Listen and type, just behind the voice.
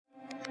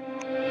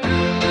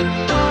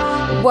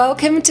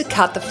Welcome to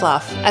Cut the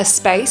Fluff, a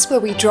space where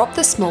we drop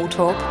the small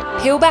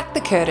talk, peel back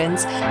the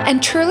curtains,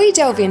 and truly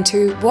delve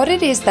into what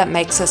it is that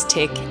makes us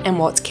tick and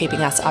what's keeping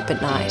us up at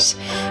night.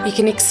 You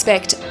can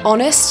expect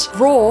honest,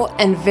 raw,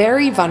 and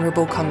very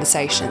vulnerable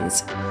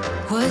conversations.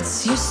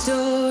 What's your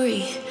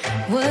story?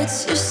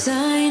 What's your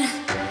sign?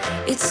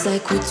 It's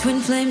like we're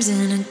twin flames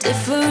in a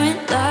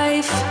different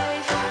life.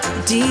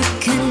 Deep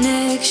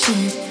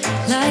connection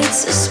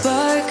lights a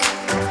spark.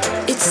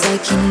 It's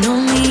like you know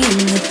me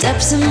in the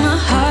depths of my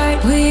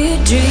heart. We're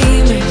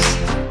dreamers.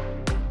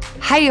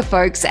 Hey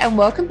folks, and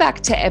welcome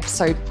back to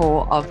episode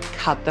 4 of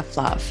Cut the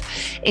Fluff.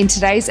 In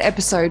today's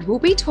episode, we'll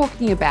be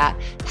talking about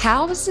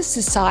how as a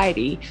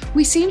society,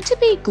 we seem to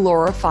be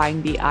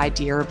glorifying the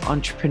idea of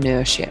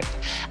entrepreneurship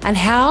and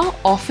how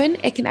often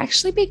it can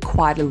actually be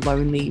quite a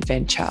lonely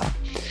venture.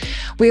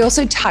 We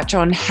also touch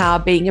on how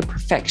being a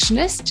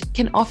perfectionist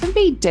can often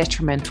be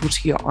detrimental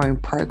to your own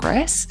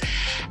progress,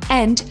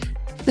 and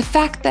the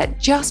fact that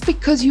just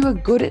because you are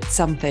good at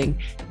something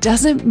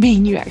doesn't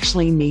mean you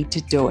actually need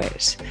to do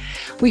it.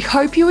 We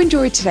hope you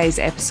enjoyed today's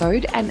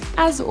episode, and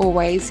as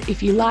always,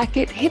 if you like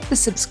it, hit the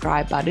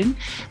subscribe button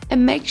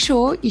and make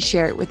sure you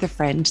share it with a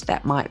friend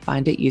that might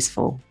find it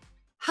useful.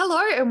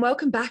 Hello and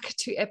welcome back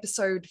to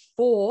episode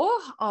 4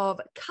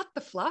 of Cut the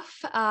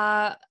Fluff.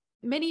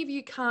 Many of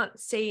you can't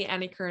see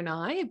Annika and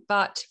I,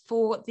 but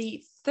for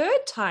the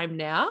third time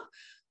now,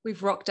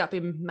 we've rocked up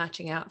in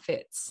matching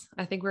outfits.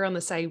 I think we're on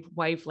the same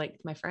wavelength,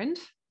 my friend.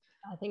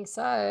 I think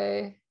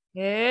so.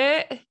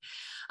 Yeah.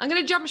 I'm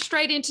going to jump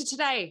straight into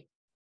today.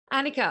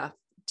 Annika,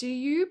 do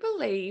you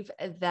believe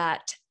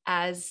that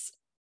as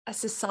a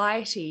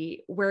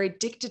society, we're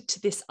addicted to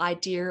this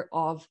idea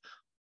of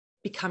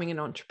becoming an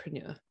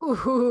entrepreneur?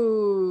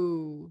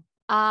 Ooh.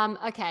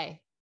 Okay.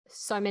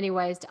 So many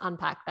ways to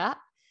unpack that.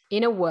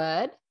 In a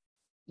word,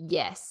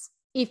 yes.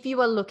 If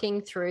you are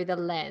looking through the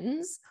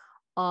lens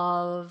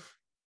of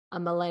a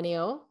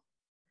millennial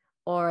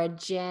or a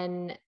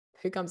Gen,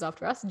 who comes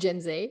after us? Gen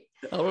Z.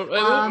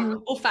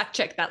 We'll fact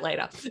check that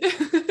later.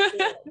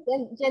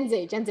 Gen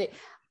Z.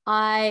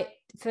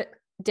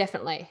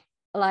 Definitely.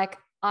 Like,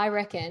 I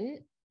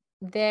reckon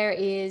there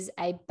is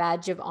a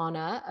badge of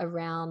honor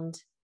around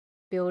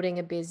building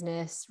a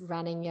business,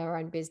 running your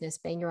own business,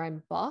 being your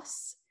own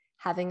boss,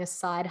 having a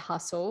side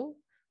hustle,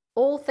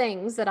 all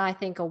things that I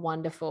think are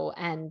wonderful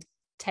and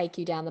take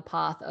you down the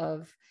path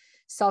of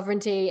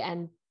sovereignty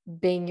and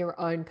being your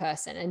own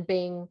person and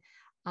being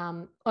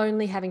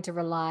only having to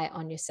rely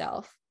on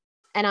yourself.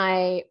 And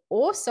I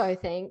also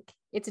think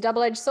it's a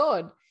double-edged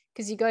sword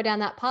because you go down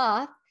that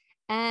path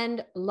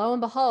and lo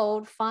and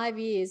behold, 5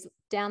 years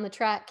down the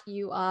track,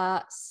 you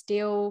are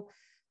still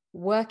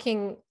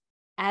working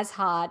as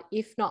hard,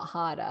 if not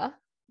harder,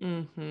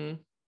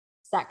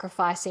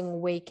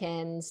 sacrificing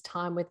weekends,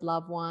 time with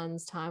loved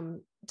ones,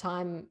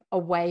 time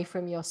away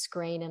from your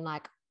screen and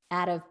like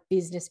out of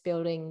business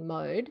building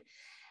mode.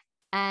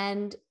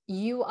 And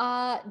you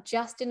are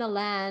just in a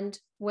land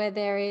where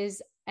there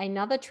is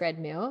another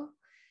treadmill,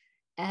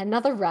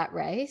 another rat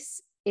race.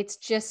 It's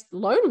just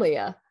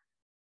lonelier.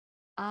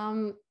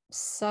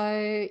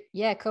 So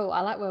yeah, cool.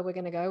 I like where we're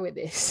going to go with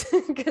this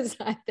because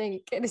I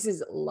think this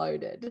is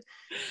loaded.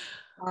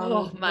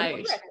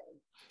 Mate.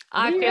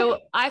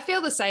 I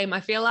feel the same. I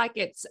feel like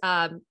it's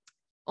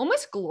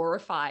almost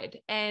glorified.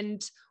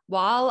 And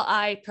while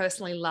I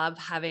personally love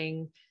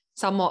having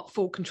somewhat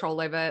full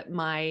control over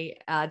my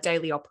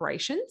daily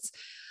operations,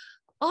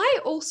 I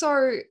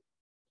also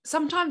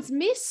sometimes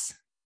miss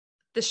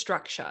the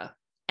structure.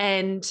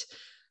 And,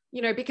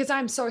 you know, because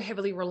I'm so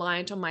heavily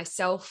reliant on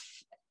myself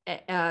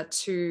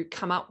to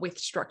come up with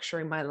structure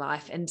in my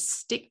life and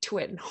stick to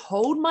it and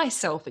hold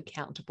myself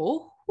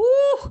accountable.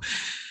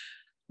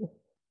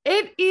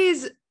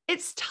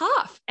 It's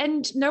tough.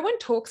 And no one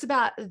talks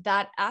about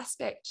that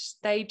aspect.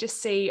 They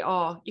just see,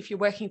 oh, if you're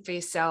working for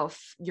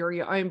yourself, you're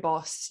your own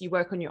boss, you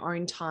work on your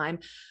own time.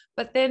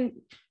 But then,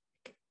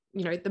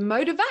 you know, the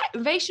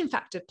motivation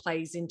factor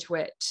plays into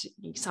it.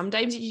 Some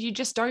days you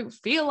just don't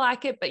feel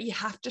like it, but you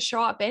have to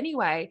show up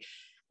anyway.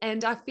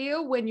 And I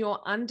feel when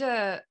you're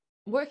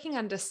working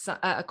under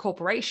a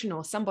corporation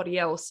or somebody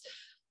else,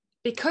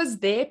 because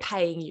they're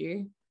paying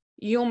you,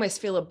 you almost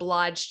feel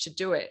obliged to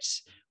do it.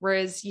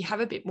 Whereas you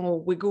have a bit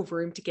more wiggle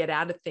room to get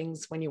out of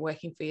things when you're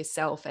working for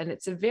yourself. And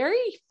it's a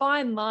very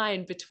fine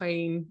line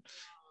between,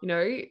 you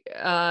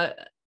know,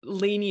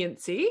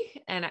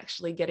 leniency and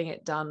actually getting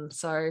it done.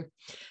 So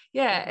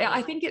yeah,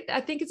 I think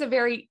it's a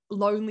very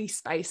lonely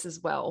space as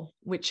well,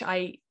 which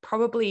I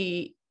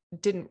probably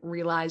didn't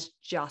realize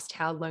just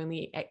how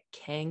lonely it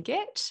can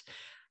get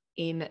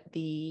in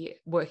the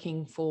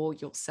working for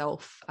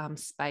yourself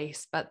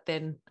space. But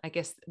then I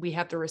guess we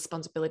have the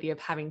responsibility of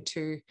having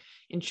to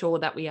ensure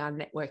that we are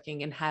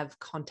networking and have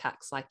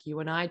contacts like you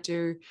and I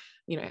do,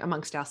 you know,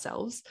 amongst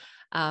ourselves.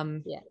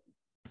 But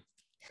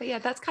yeah,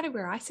 that's kind of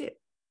where I sit.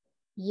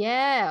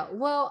 Yeah.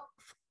 Well,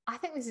 I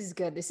think this is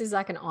good. This is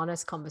like an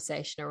honest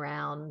conversation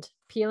around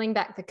peeling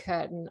back the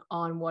curtain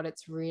on what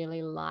it's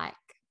really like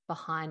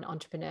behind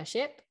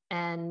entrepreneurship.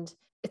 And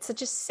it's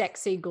such a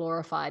sexy,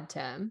 glorified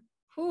term.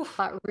 Oof.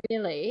 But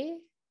really,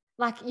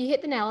 like you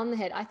hit the nail on the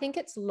head. I think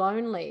it's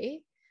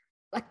lonely.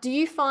 Like, do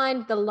you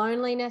find the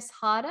loneliness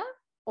harder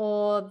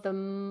or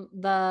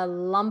the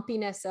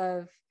lumpiness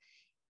of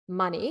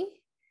money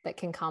that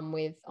can come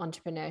with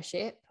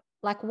entrepreneurship?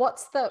 Like,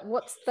 what's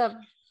the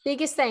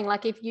biggest thing?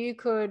 Like, if you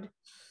could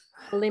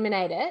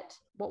eliminate it,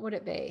 what would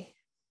it be?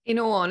 In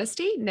all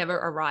honesty, never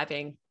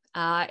arriving.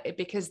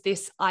 Because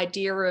this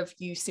idea of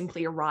you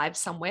simply arrive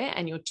somewhere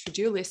and your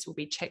to-do list will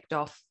be checked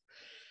off,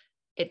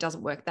 it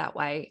doesn't work that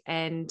way.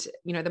 And,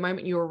 you know, the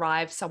moment you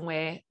arrive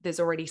somewhere, there's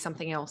already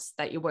something else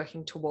that you're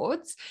working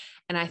towards.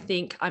 And I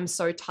think I'm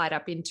so tied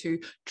up into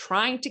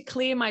trying to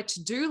clear my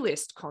to-do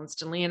list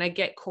constantly. And I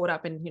get caught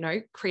up in, you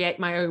know, create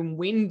my own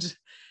wind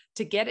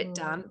to get it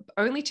done,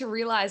 only to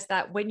realize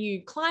that when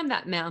you climb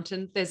that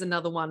mountain, there's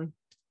another one,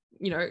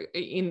 you know,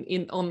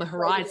 in on the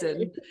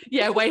horizon.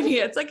 Yeah, waving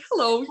it. It's like,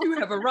 hello, you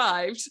have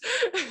arrived.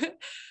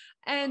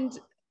 And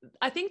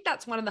I think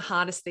that's one of the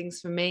hardest things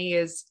for me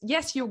is,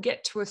 yes, you'll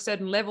get to a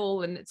certain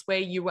level and it's where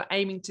you were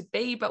aiming to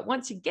be. But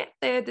once you get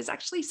there, there's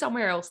actually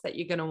somewhere else that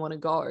you're going to want to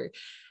go.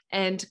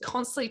 And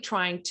constantly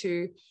trying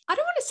to, I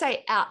don't want to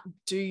say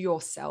outdo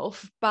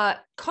yourself, but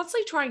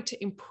constantly trying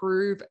to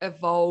improve,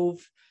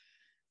 evolve.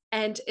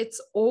 And it's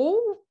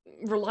all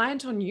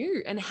reliant on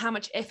you and how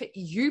much effort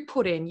you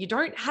put in. You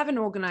don't have an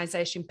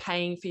organization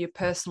paying for your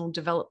personal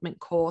development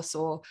course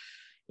or,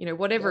 you know,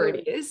 whatever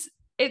it is.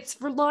 It's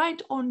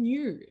reliant on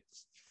you.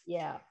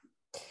 Yeah.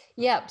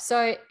 Yeah.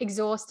 So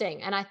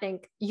exhausting. And I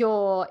think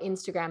your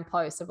Instagram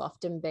posts have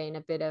often been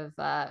a bit of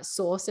a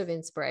source of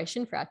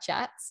inspiration for our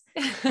chats.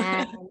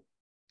 And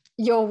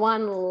your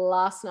one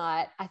last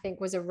night, I think,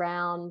 was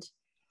around,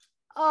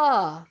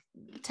 have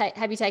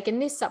you taken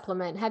this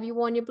supplement? Have you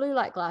worn your blue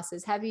light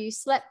glasses? Have you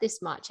slept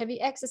this much? Have you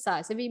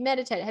exercised? Have you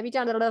meditated? Have you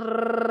done it?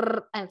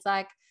 And it's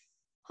like,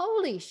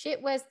 holy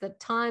shit, where's the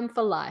time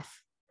for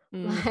life?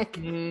 Like,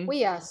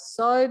 we are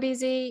so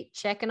busy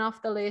checking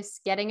off the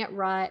list, getting it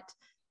right.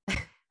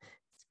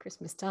 It's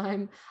Christmas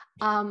time.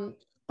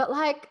 But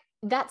like,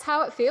 that's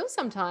how it feels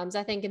sometimes,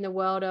 I think, in the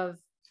world of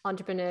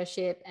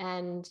entrepreneurship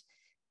and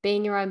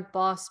being your own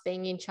boss,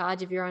 being in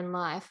charge of your own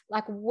life.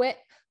 Like,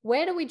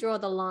 where do we draw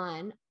the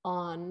line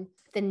on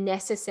the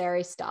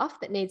necessary stuff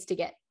that needs to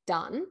get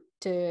done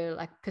to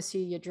like pursue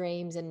your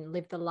dreams and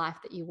live the life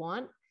that you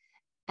want,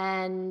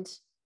 and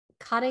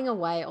cutting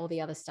away all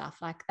the other stuff?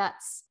 Like,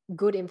 that's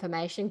good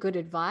information, good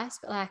advice,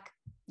 but like,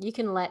 you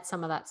can let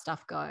some of that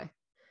stuff go.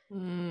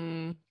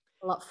 A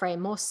lot free,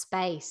 more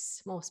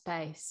space.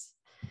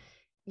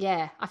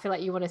 Yeah, I feel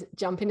like you want to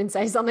jump in and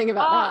say something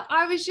about that.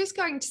 I was just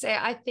going to say,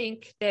 I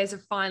think there's a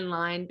fine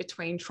line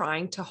between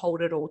trying to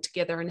hold it all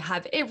together and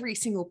have every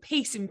single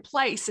piece in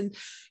place and,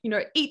 you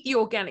know, eat the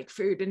organic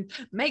food and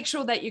make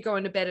sure that you're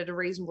going to bed at a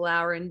reasonable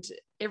hour and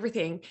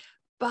everything.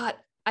 But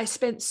I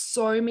spent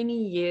so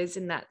many years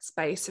in that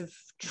space of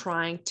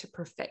trying to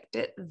perfect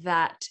it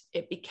that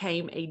it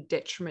became a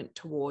detriment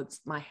towards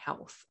my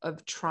health,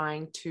 of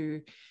trying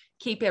to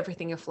keep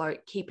everything afloat,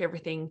 keep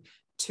everything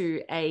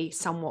to a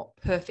somewhat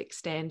perfect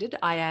standard.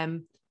 I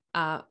am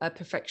a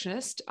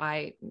perfectionist.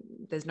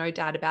 There's no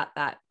doubt about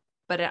that,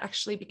 but it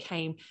actually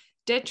became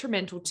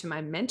detrimental to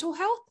my mental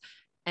health,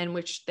 and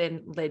which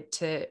then led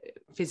to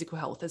physical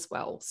health as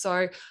well.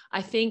 So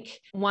I think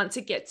once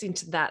it gets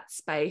into that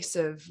space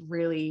of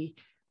really,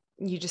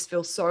 you just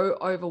feel so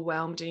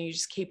overwhelmed and you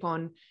just keep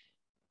on,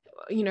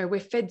 you know, we're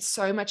fed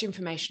so much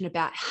information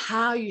about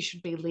how you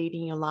should be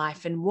leading your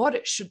life and what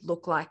it should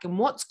look like and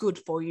what's good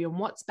for you and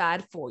what's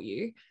bad for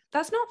you.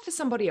 That's not for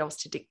somebody else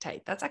to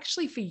dictate. That's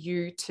actually for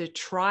you to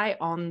try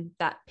on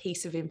that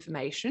piece of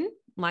information,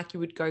 like you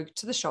would go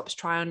to the shops,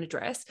 try on a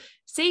dress,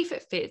 see if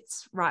it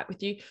fits right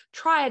with you,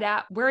 try it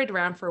out, wear it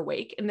around for a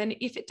week. And then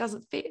if it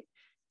doesn't fit,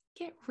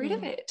 get rid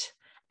of it.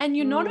 And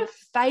you're not a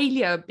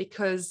failure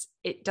because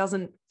it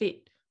doesn't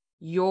fit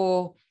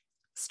your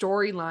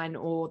storyline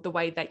or the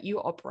way that you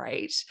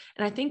operate.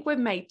 And I think we're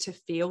made to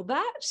feel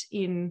that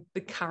in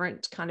the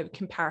current kind of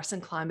comparison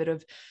climate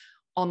of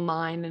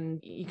online, and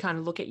you kind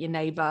of look at your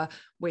neighbor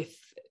with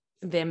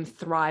them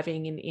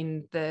thriving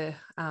in the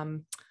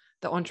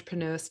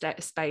entrepreneur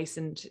space,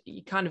 and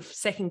you kind of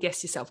second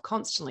guess yourself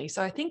constantly.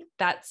 So I think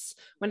that's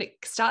when it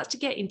starts to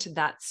get into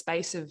that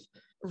space of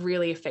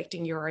really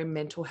affecting your own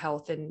mental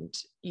health, and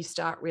you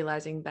start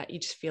realizing that you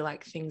just feel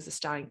like things are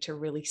starting to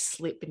really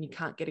slip and you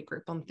can't get a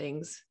grip on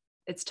things.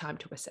 It's time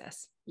to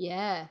assess.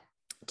 Yeah.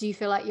 Do you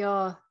feel like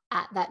you're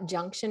at that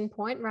junction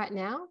point right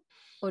now,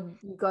 or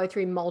you go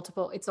through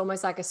multiple? It's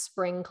almost like a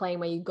spring clean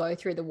where you go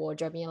through the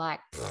wardrobe and you're like,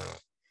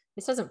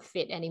 this doesn't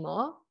fit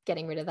anymore,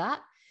 getting rid of that.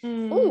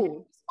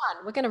 Ooh, this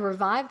one, we're going to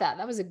revive that.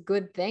 That was a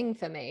good thing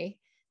for me.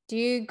 Do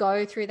you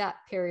go through that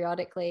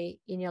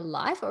periodically in your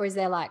life, or is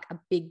there like a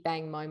big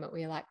bang moment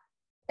where you're like,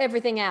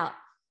 everything out,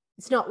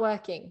 it's not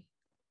working?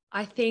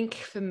 I think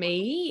for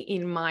me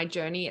in my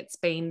journey, it's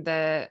been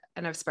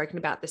and I've spoken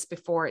about this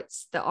before,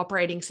 it's the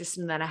operating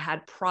system that I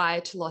had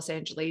prior to Los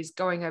Angeles,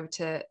 going over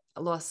to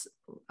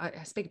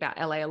I speak about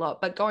LA a lot,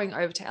 but going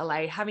over to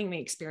LA, having the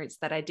experience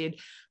that I did,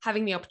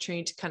 having the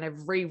opportunity to kind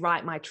of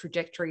rewrite my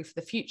trajectory for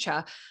the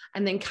future,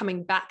 and then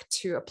coming back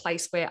to a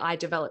place where I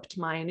developed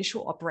my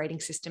initial operating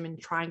system and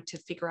trying to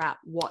figure out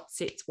what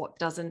sits, what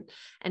doesn't,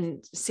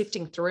 and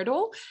sifting through it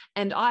all.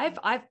 And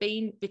I've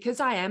been, because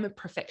I am a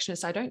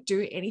perfectionist, I don't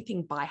do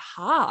anything by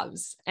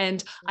halves.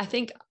 And I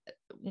think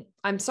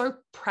I'm so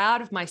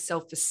proud of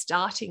myself for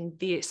starting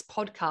this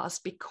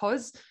podcast,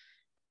 because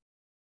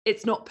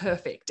it's not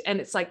perfect. And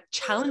it's like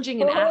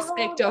challenging an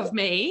aspect of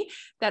me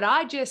that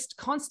I just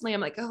constantly,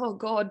 I'm like, oh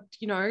God,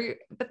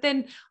 but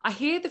then I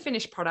hear the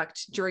finished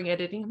product during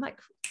editing. I'm like,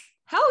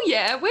 hell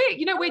yeah,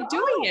 we're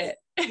doing it.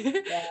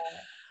 Yeah,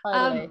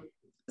 totally.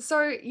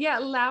 So yeah,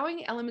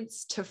 allowing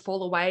elements to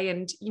fall away.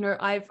 And,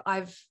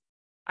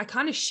 I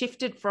kind of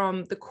shifted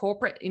from the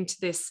corporate into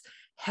this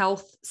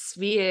health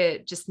sphere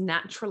just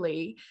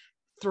naturally,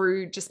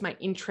 through just my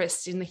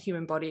interest in the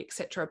human body,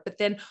 etc. But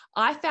then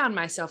I found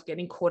myself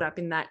getting caught up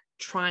in that,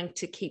 trying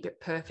to keep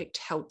it perfect,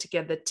 held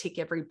together, tick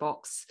every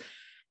box.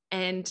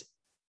 And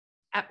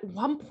at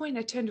one point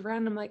I turned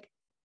around and I'm like,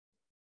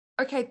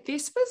 okay,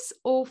 this was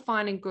all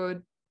fine and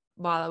good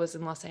while I was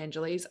in Los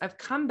Angeles. I've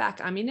come back,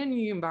 I'm in a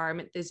new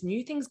environment. There's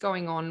new things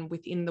going on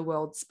within the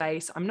world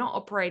space. I'm not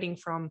operating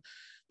from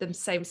the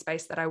same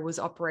space that I was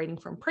operating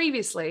from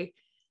previously.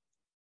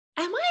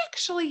 Am I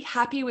actually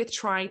happy with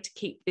trying to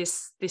keep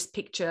this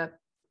picture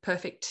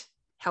perfect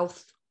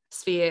health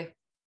sphere,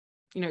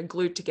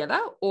 glued together,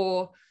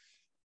 or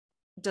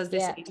does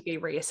this need to be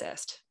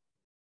reassessed?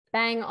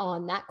 Bang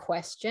on that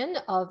question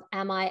of,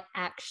 am I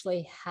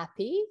actually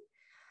happy?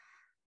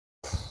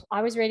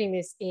 I was reading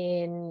this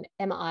in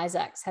Emma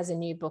Isaacs has a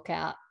new book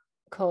out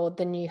called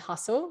The New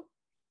Hustle.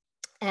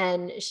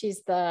 And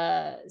she's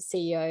the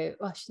CEO.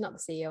 Well, she's not the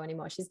CEO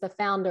anymore. She's the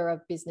founder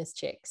of Business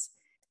Chicks.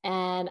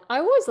 And I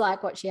always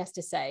like what she has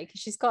to say, because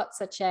she's got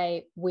such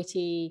a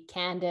witty,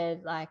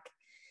 candid, like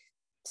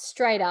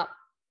straight up,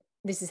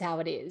 this is how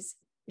it is.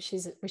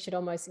 We should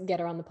almost get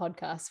her on the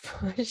podcast.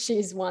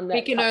 She's one that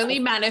we can only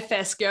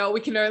manifest, girl. We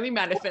can only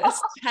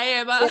manifest.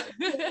 Hey, Emma.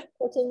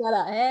 Putting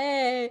that up.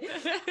 Hey.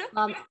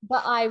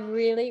 But I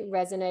really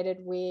resonated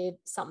with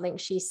something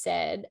she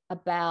said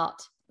about,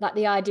 like,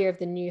 the idea of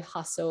the new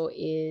hustle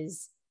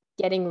is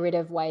getting rid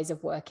of ways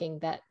of working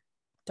that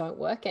don't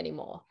work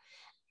anymore.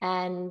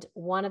 And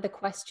one of the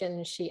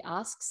questions she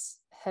asks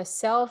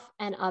herself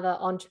and other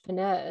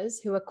entrepreneurs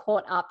who are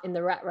caught up in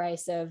the rat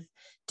race of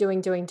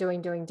doing,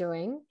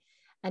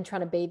 and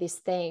trying to be this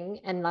thing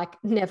and like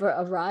never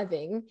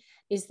arriving,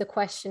 is the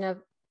question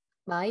of,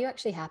 are you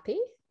actually happy?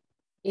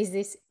 Is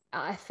this,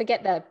 I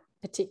forget the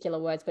particular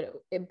words,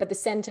 but the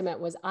sentiment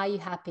was, are you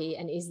happy?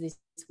 And is this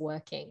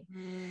working?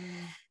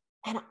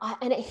 And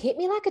it hit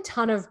me like a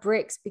ton of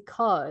bricks,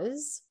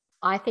 because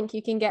I think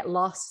you can get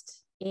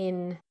lost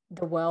in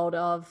the world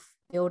of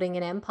building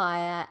an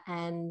empire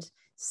and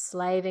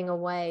slaving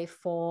away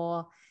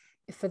for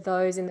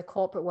those in the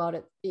corporate world.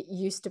 It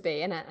used to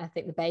be, and I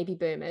think the baby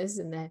boomers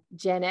and the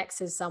Gen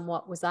Xers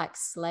somewhat was like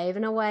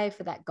slaving away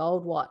for that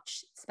gold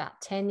watch. It's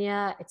about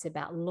tenure, it's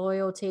about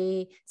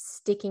loyalty,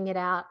 sticking it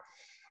out.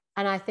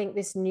 And I think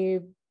this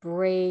new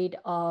breed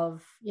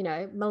of,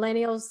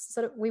 millennials,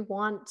 sort of, we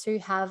want to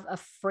have a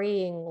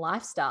freeing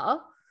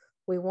lifestyle.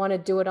 We want to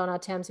do it on our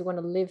terms. We want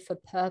to live for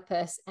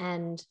purpose.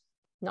 And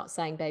not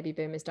saying baby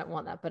boomers don't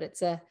want that, but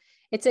it's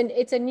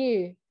a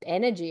new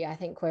energy I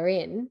think we're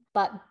in.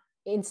 But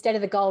instead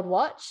of the gold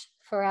watch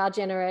for our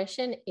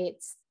generation,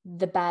 it's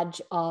the badge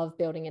of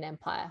building an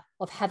empire,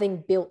 of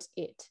having built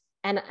it.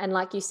 And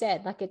like you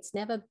said, like, it's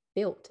never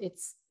built.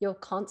 You're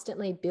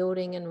constantly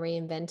building and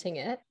reinventing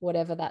it,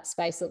 whatever that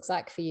space looks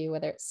like for you,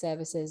 whether it's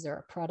services or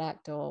a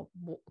product or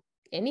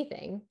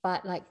anything,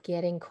 but like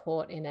getting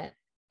caught in it.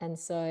 And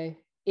so,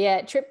 yeah,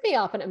 it tripped me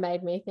up, and it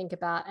made me think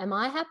about, am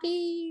I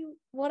happy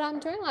what I'm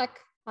doing? Like,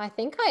 I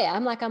think I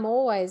am. Like, I'm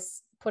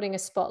always putting a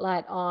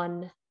spotlight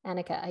on,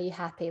 Annika, are you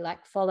happy?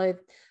 Like, follow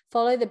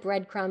the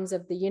breadcrumbs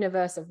of the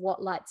universe of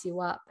what lights you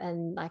up.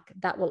 And like,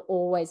 that will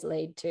always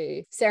lead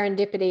to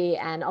serendipity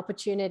and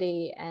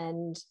opportunity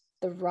and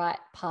the right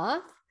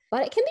path.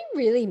 But it can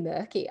be really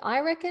murky. I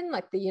reckon,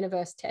 like, the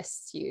universe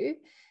tests you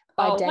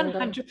by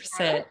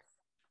 100%.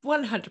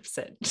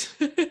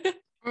 100%.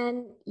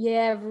 And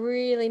yeah,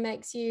 really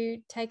makes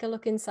you take a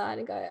look inside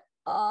and go,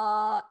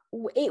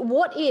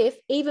 what if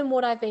even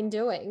what I've been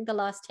doing the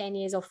last 10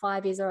 years or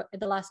 5 years or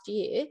the last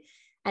year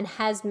and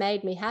has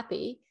made me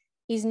happy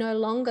is no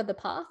longer the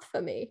path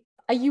for me?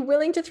 Are you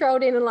willing to throw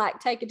it in and like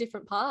take a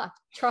different path?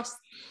 Trust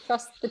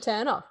the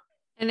turnoff.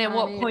 And at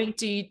what point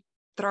do you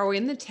throw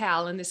in the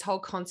towel? And this whole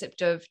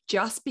concept of,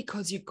 just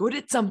because you're good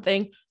at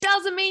something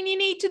doesn't mean you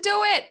need to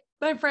do it,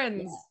 my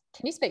friends. Yeah.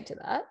 Can you speak to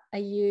that? Are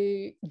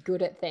you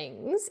good at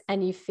things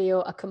and you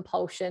feel a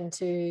compulsion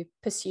to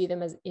pursue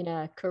them as in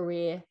a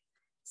career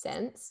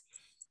sense,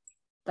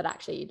 but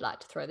actually you'd like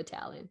to throw the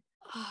towel in?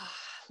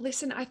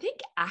 Listen, I think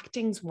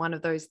acting's one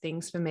of those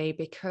things for me,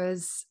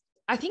 because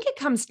I think it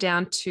comes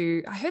down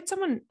to, I heard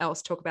someone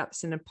else talk about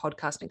this in a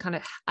podcast,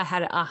 and I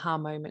had an aha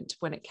moment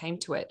when it came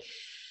to it.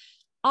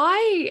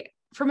 I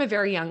from a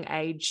very young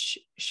age,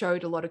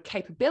 showed a lot of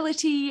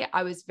capability.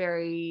 I was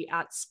very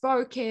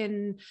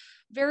outspoken,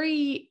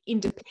 very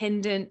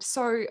independent.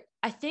 So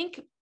I think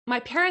my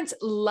parents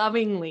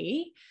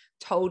lovingly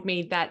told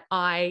me that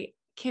I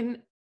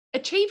can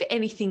achieve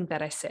anything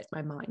that I set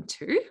my mind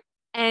to.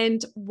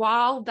 And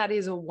while that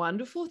is a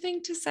wonderful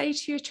thing to say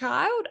to your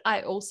child,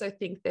 I also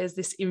think there's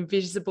this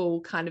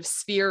invisible kind of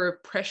sphere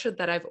of pressure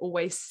that I've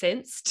always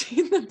sensed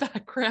in the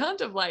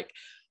background of like,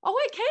 oh,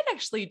 I can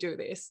actually do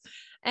this.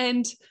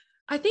 And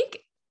I think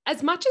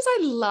as much as I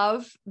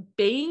love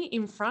being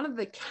in front of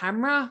the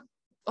camera,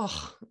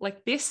 oh,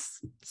 like this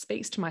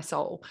speaks to my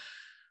soul.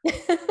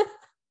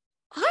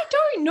 I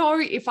don't know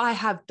if I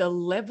have the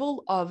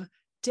level of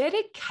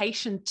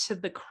dedication to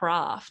the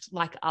craft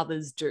like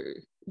others do.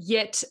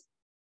 Yet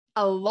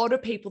a lot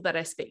of people that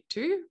I speak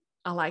to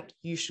are like,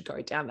 you should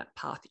go down that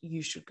path.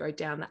 You should go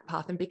down that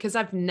path. And because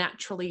I've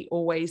naturally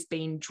always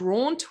been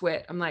drawn to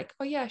it, I'm like,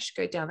 oh yeah, I should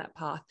go down that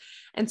path.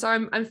 And so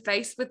I'm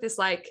faced with this,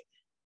 like,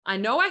 I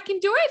know I can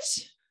do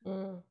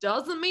it.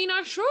 Doesn't mean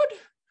I should.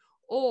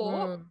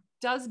 Or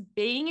does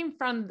being in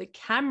front of the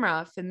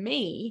camera for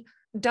me,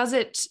 does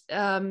it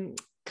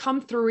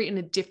come through in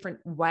a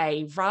different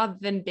way? Rather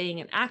than being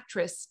an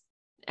actress,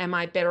 am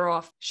I better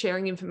off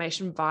sharing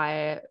information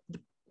via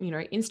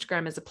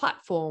Instagram as a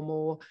platform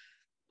or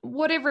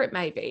whatever it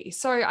may be?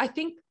 So I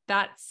think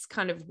that's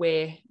kind of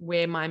where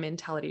my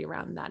mentality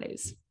around that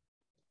is.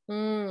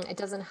 It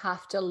doesn't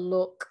have to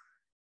look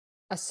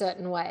a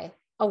certain way,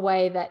 a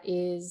way that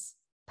is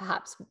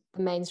perhaps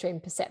the mainstream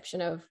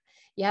perception of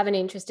you have an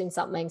interest in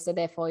something, so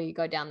therefore you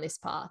go down this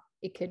path.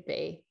 It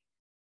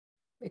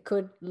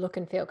could look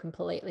and feel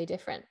completely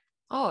different.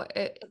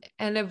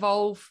 And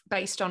evolve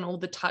based on all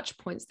the touch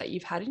points that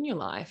you've had in your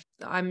life.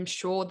 I'm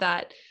sure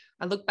that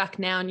I look back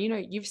now and,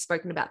 you've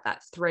spoken about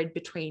that thread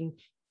between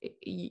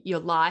your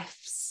life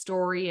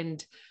story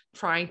and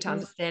trying to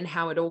understand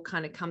how it all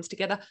kind of comes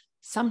together.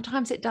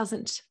 Sometimes it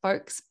doesn't,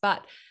 folks,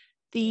 but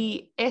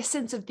the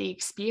essence of the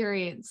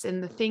experience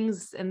and the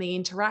things and the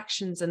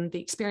interactions and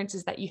the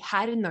experiences that you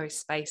had in those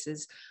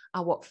spaces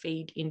are what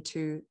feed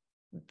into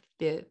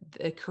the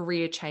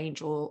career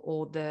change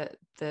or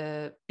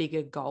the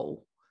bigger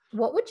goal.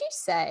 What would you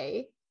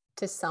say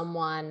to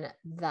someone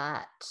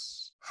that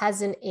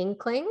has an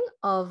inkling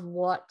of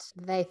what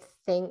they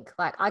think?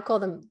 Like, I call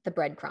them the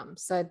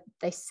breadcrumbs. So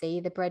they see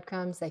the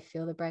breadcrumbs, they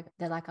feel the bread.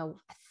 They're like, I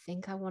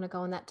think I want to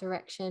go in that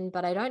direction,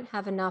 but I don't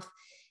have enough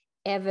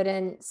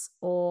evidence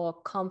or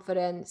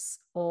confidence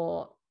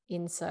or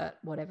insert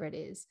whatever it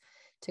is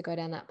to go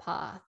down that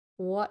path.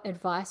 What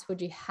advice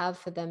would you have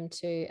for them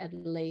to at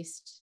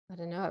least, I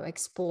don't know,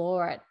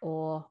 explore it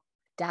or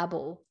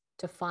dabble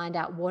to find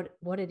out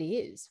what it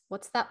is?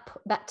 What's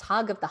that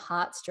tug of the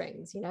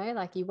heartstrings,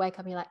 like you wake up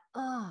and you're like,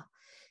 oh,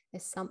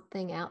 there's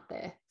something out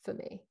there for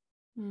me.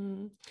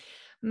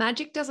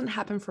 Magic doesn't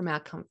happen from our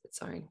comfort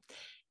zone.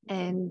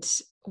 And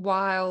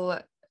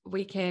while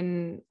we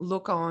can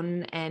look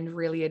on and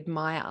really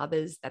admire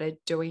others that are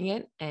doing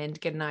it and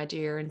get an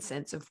idea and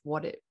sense of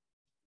what it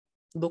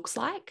looks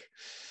like,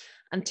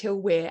 until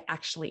we're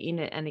actually in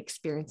it and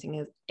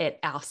experiencing it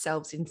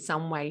ourselves in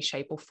some way,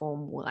 shape, or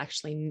form, we'll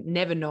actually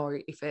never know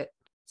if it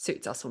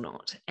suits us or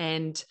not.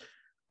 And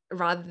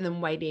rather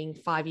than waiting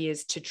 5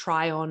 years to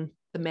try on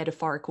the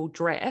metaphorical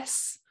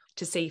dress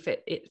to see if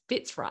it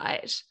fits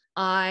right,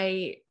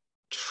 I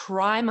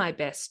try my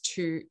best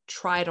to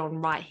try it on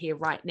right here,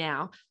 right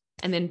now,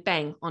 and then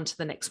bang, onto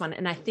the next one.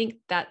 And I think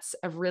that's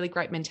a really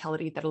great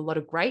mentality that a lot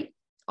of great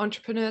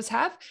entrepreneurs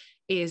have,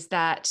 is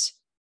that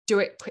do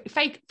it,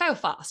 fail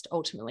fast,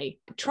 ultimately.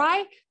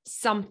 Try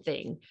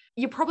something.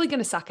 You're probably going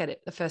to suck at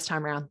it the first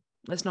time around.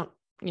 Let's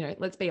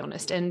be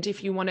honest. And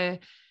if you want to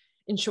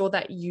ensure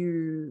that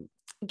you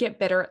get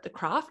better at the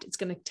craft, it's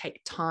going to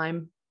take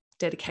time,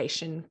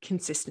 dedication,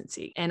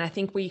 consistency. And I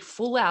think we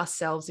fool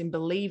ourselves in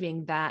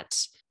believing that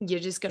you're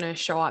just going to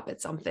show up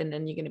at something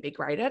and you're going to be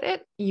great at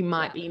it. You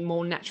might be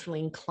more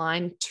naturally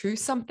inclined to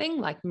something,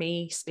 like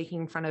me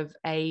speaking in front of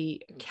a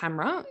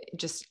camera.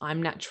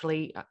 I'm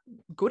naturally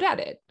good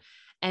at it.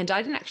 And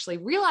I didn't actually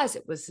realize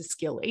it was a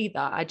skill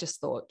either. I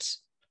just thought,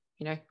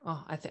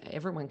 I think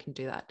everyone can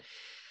do that.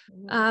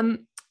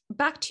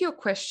 Back to your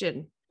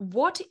question,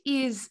 what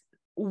is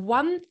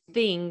one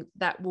thing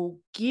that will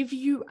give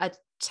you a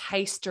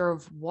taster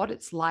of what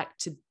it's like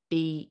to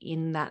be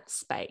in that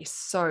space?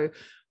 So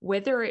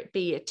whether it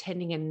be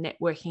attending a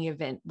networking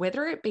event,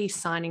 whether it be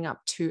signing up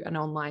to an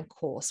online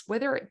course,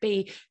 whether it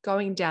be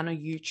going down a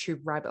YouTube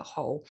rabbit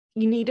hole,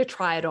 you need to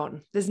try it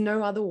on. There's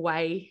no other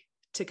way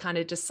to kind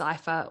of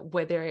decipher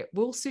whether it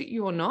will suit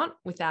you or not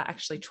without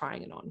actually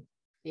trying it on.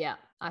 Yeah,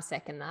 I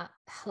second that.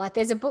 Like,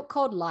 there's a book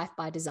called Life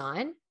by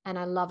Design, and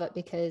I love it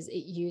because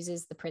it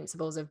uses the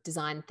principles of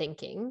design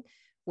thinking,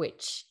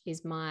 which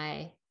is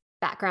my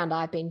background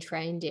I've been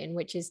trained in,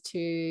 which is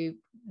to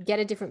get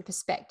a different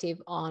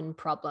perspective on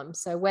problems.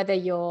 So whether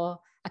you're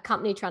a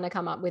company trying to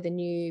come up with a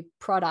new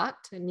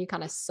product, a new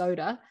kind of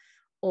soda,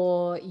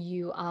 or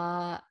you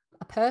are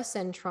a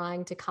person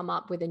trying to come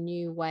up with a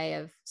new way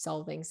of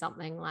solving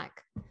something,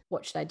 like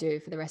what should I do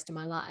for the rest of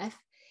my life?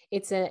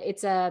 it's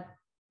a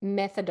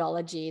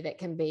methodology that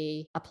can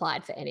be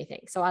applied for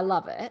anything. So I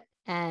love it.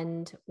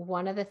 And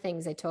one of the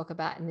things they talk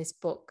about in this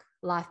book,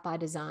 Life by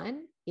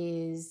Design,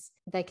 is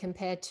they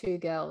compare two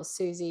girls,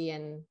 Susie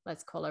and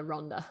let's call her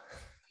Rhonda.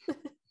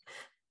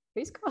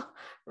 Who's called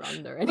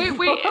Rhonda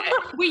anymore?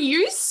 We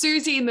used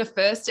Susie in the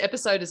first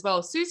episode as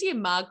well. Susie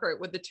and Margaret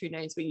were the two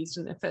names we used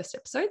in the first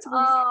episode.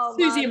 So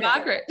Susie and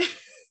Margaret.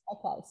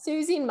 Okay,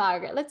 Susie and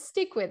Margaret. Let's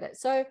stick with it.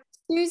 So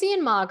Susie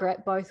and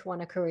Margaret both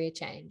want a career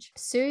change.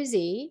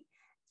 Susie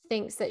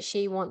thinks that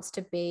she wants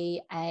to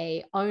be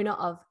a owner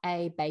of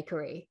a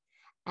bakery,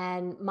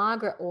 and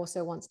Margaret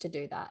also wants to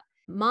do that.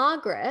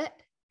 Margaret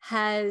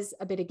has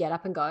a bit of get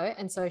up and go,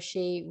 and so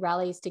she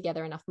rallies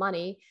together enough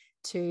money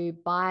to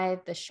buy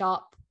the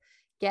shop,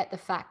 get the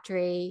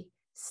factory,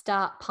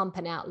 start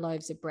pumping out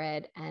loaves of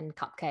bread and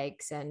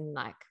cupcakes, and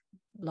like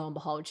lo and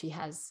behold, she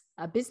has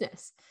a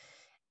business.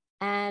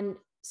 And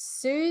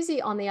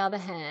Susie, on the other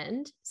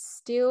hand,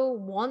 still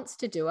wants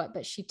to do it,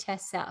 but she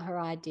tests out her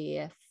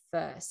idea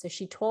first. So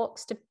she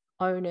talks to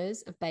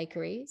owners of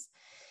bakeries.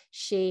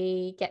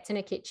 She gets in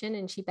a kitchen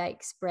and she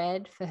bakes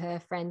bread for her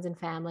friends and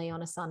family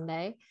on a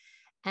Sunday.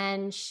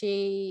 And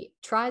she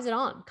tries it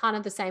on, kind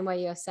of the same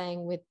way you're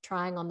saying with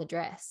trying on the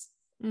dress.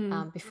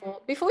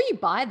 Before you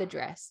buy the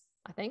dress,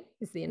 I think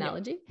is the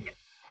analogy. Yeah.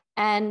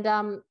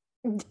 And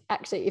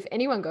actually, if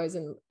anyone goes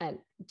and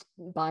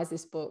buys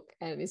this book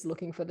and is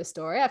looking for the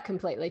story, I've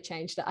completely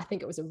changed it. I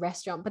think it was a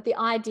restaurant, but the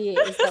idea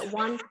is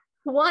that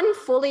one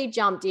fully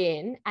jumped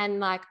in and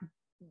like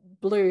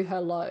blew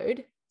her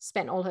load,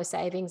 spent all her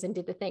savings and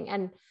did the thing.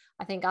 And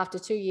I think after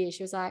 2 years,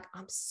 she was like,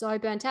 I'm so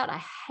burnt out.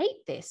 I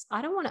hate this.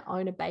 I don't want to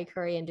own a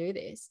bakery and do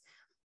this.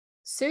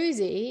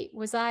 Susie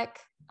was like,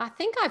 I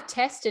think I've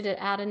tested it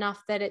out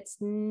enough that it's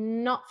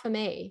not for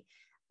me.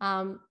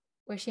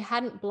 Where she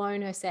hadn't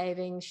blown her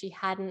savings, she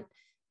hadn't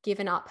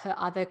given up her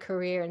other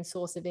career and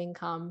source of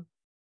income,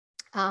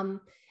 and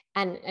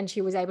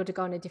she was able to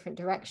go in a different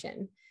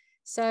direction.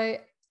 So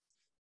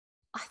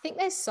I think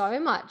there's so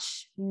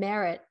much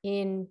merit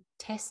in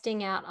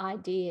testing out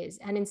ideas,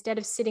 and instead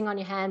of sitting on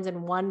your hands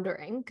and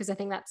wondering, because I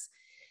think that's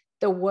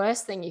the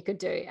worst thing you could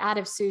do out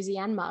of Susie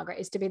and Margaret,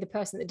 is to be the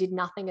person that did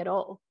nothing at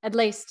all. At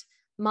least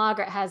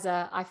Margaret has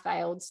a I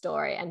failed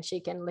story and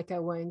she can lick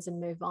her wounds and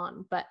move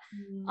on. But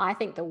I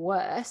think the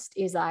worst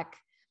is like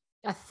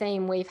a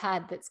theme we've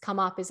had that's come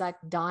up is like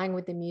dying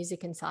with the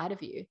music inside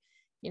of you.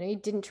 You know, you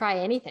didn't try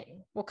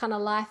anything. What kind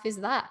of life is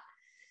that?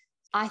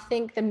 I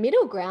think the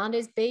middle ground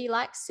is be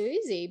like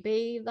Susie,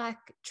 be like,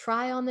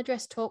 try on the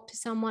dress, talk to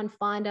someone,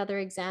 find other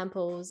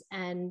examples,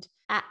 and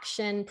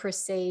action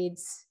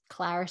precedes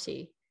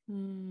clarity.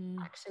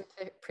 Action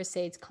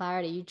precedes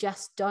clarity. You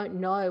just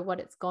don't know what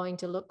it's going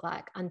to look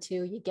like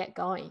until you get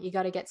going. You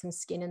got to get some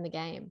skin in the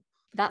game.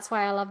 That's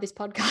why I love this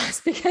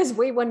podcast, because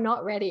we were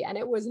not ready and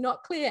it was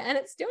not clear, and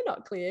it's still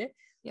not clear.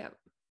 Yeah.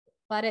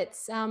 But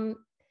it's, I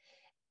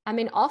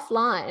mean,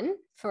 offline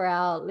for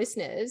our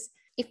listeners,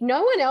 if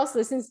no one else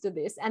listens to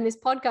this and this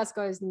podcast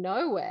goes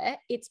nowhere,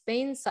 it's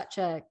been such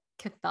a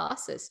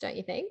catharsis, don't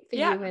you think? For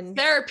you and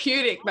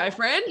therapeutic, my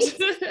friend.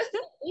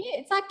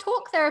 It's like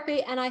talk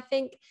therapy. And I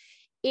think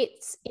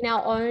it's in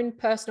our own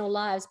personal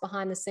lives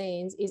behind the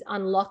scenes is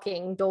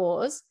unlocking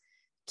doors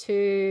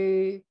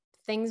to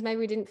things maybe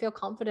we didn't feel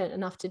confident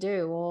enough to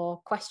do,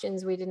 or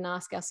questions we didn't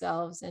ask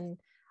ourselves. And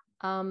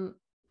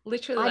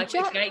literally like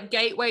a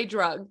gateway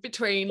drug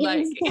between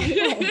like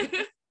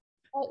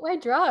gateway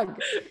drug.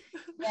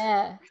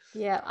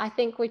 Yeah. I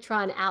think we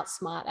try and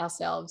outsmart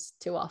ourselves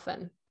too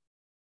often.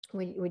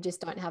 We just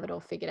don't have it all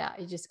figured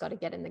out. You just got to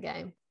get in the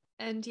game.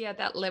 And yeah,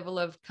 that level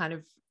of kind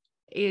of,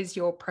 is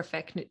your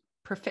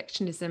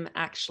perfectionism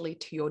actually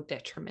to your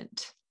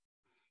detriment?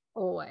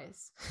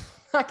 Always.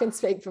 I can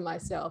speak for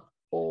myself.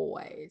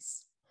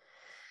 Always.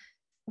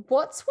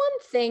 What's one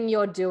thing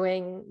you're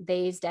doing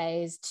these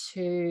days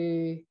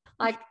to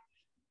like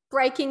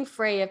breaking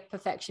free of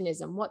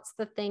perfectionism? What's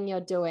the thing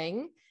you're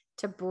doing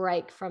to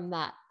break from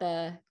that,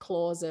 the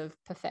claws of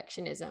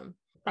perfectionism?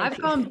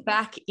 I've gone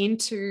back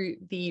into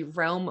the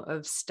realm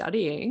of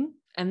studying,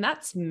 and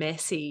that's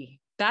messy.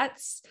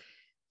 That's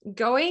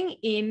going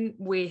in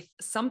with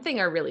something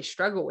I really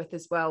struggle with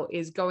as well,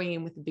 is going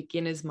in with a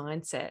beginner's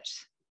mindset.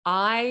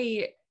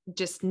 I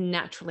just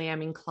naturally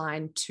am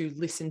inclined to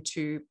listen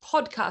to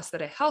podcasts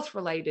that are health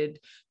related,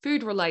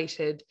 food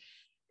related.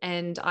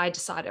 And I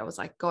decided, I was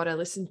like, God, I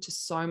listened to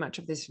so much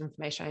of this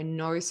information. I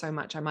know so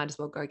much, I might as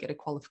well go get a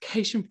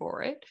qualification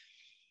for it.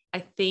 I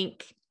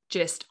think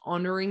just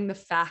honoring the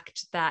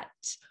fact that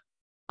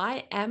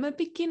I am a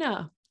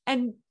beginner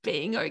and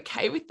being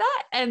okay with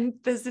that. And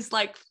there's this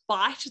like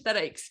fight that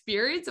I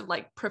experience of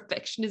like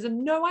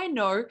perfectionism. No, I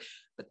know.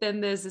 But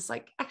then there's this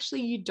like,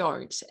 actually, you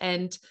don't.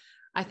 And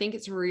I think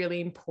it's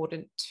really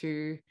important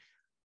to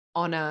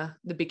honor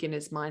the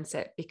beginner's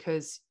mindset,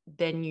 because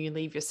then you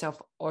leave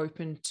yourself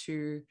open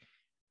to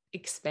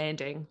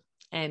expanding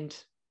and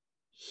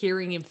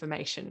hearing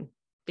information.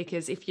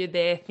 Because if you're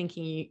there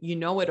thinking you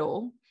know it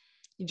all,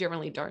 you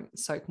generally don't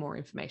soak more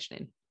information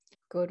in.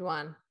 Good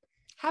one.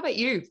 How about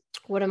you?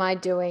 What am I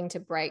doing to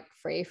break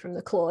free from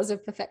the claws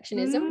of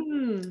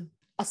perfectionism?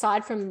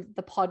 Aside from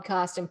the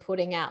podcast and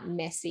putting out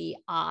messy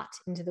art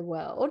into the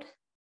world,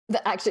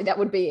 that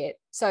would be it.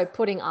 So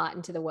putting art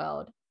into the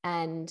world.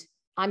 And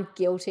I'm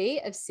guilty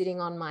of sitting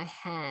on my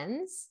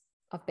hands.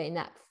 I've been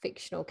that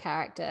fictional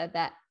character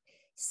that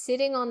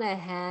sitting on their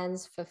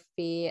hands for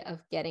fear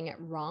of getting it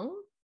wrong.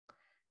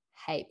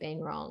 Hate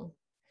being wrong.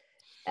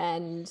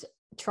 And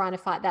trying to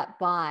fight that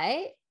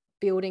by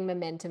building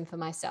momentum for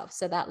myself.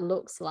 So that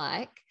looks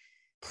like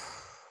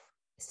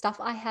stuff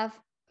I have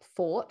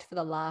fought for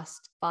the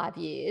last 5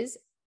 years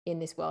in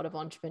this world of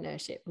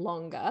entrepreneurship,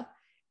 longer,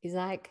 is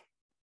like,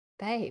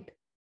 babe,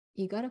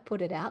 you got to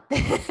put it out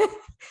there.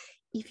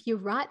 If you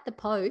write the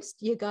post,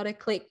 you got to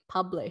click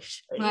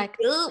publish. Like,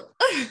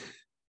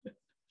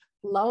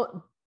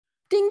 low,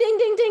 ding, ding,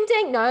 ding, ding,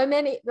 ding. No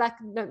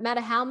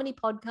matter how many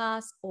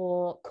podcasts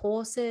or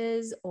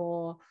courses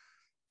or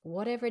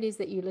whatever it is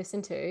that you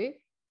listen to,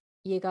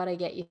 you got to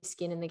get your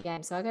skin in the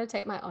game. So I got to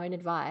take my own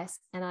advice.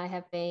 And I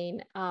have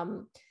been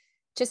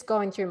just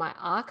going through my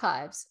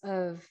archives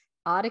of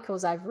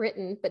articles I've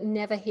written, but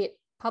never hit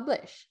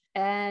publish.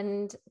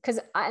 And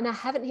I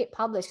haven't hit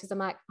publish because I'm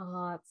like,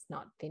 oh, it's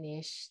not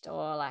finished,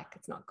 or like,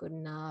 it's not good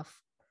enough.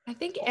 I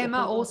think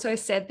Emma also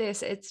said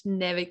this, it's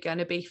never going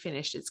to be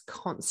finished. It's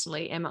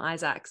constantly, Emma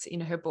Isaacs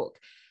in her book,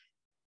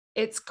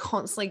 it's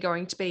constantly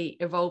going to be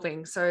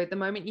evolving. So the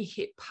moment you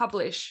hit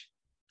publish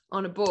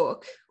on a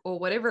book or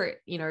whatever,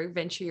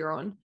 venture you're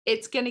on,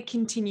 it's going to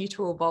continue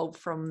to evolve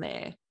from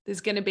there.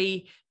 There's going to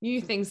be new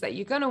things that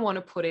you're going to want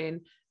to put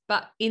in,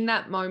 but in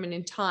that moment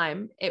in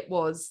time, it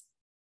was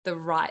the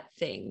right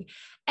thing.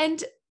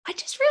 And I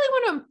just really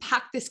want to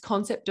unpack this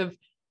concept of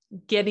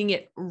getting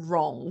it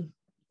wrong.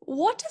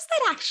 What does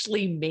that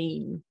actually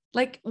mean?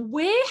 Like,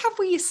 where have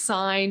we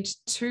assigned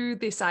to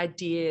this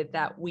idea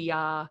that we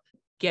are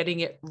getting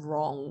it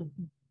wrong?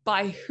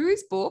 By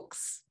whose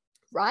books?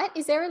 Right?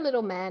 Is there a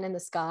little man in the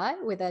sky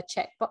with a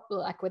checkbox,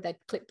 like with a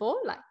clipboard,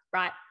 like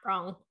right,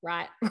 wrong,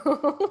 right?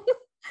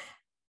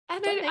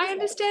 And I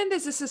understand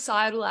there's a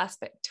societal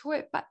aspect to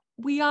it, but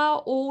we are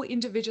all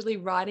individually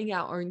writing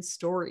our own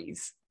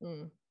stories.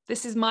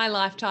 This is my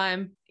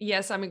lifetime.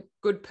 Yes, I'm a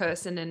good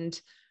person and,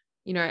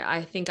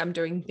 I think I'm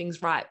doing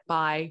things right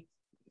by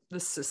the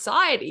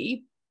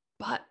society,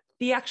 but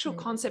the actual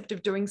concept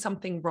of doing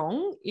something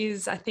wrong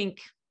is, I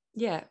think,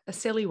 a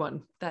silly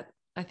one that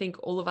I think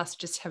all of us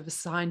just have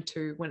assigned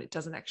to when it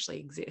doesn't actually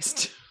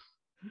exist.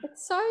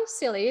 It's so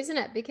silly, isn't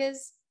it?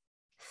 Because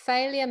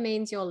failure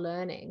means you're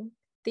learning.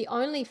 The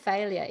only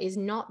failure is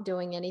not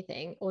doing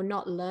anything or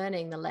not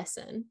learning the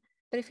lesson.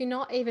 But if you're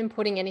not even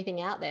putting anything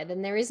out there,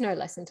 then there is no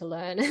lesson to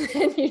learn. And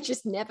then you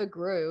just never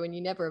grew and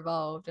you never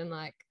evolved. And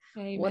like,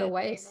 Amen. What a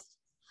waste.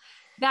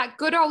 That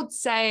good old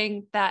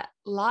saying that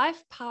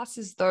life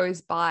passes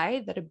those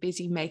by that are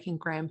busy making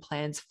grand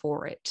plans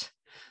for it.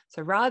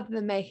 So rather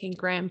than making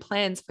grand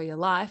plans for your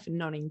life and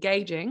not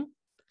engaging,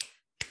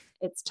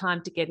 it's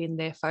time to get in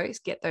there, folks.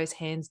 Get those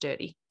hands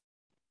dirty.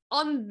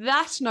 On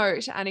that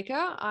note,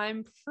 Annika,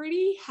 I'm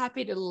pretty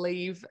happy to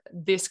leave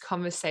this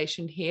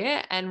conversation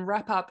here and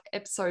wrap up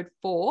episode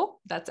 4.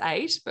 That's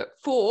 8, but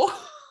 4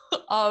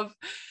 of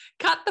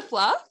Cut the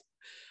Fluff.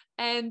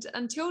 And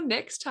until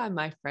next time,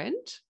 my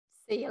friend.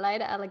 See you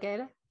later,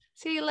 alligator.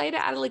 See you later,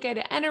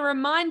 alligator. And a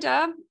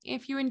reminder,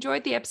 if you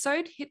enjoyed the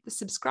episode, hit the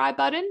subscribe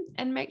button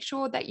and make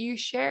sure that you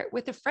share it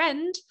with a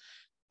friend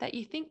that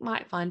you think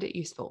might find it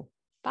useful.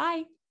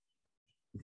 Bye.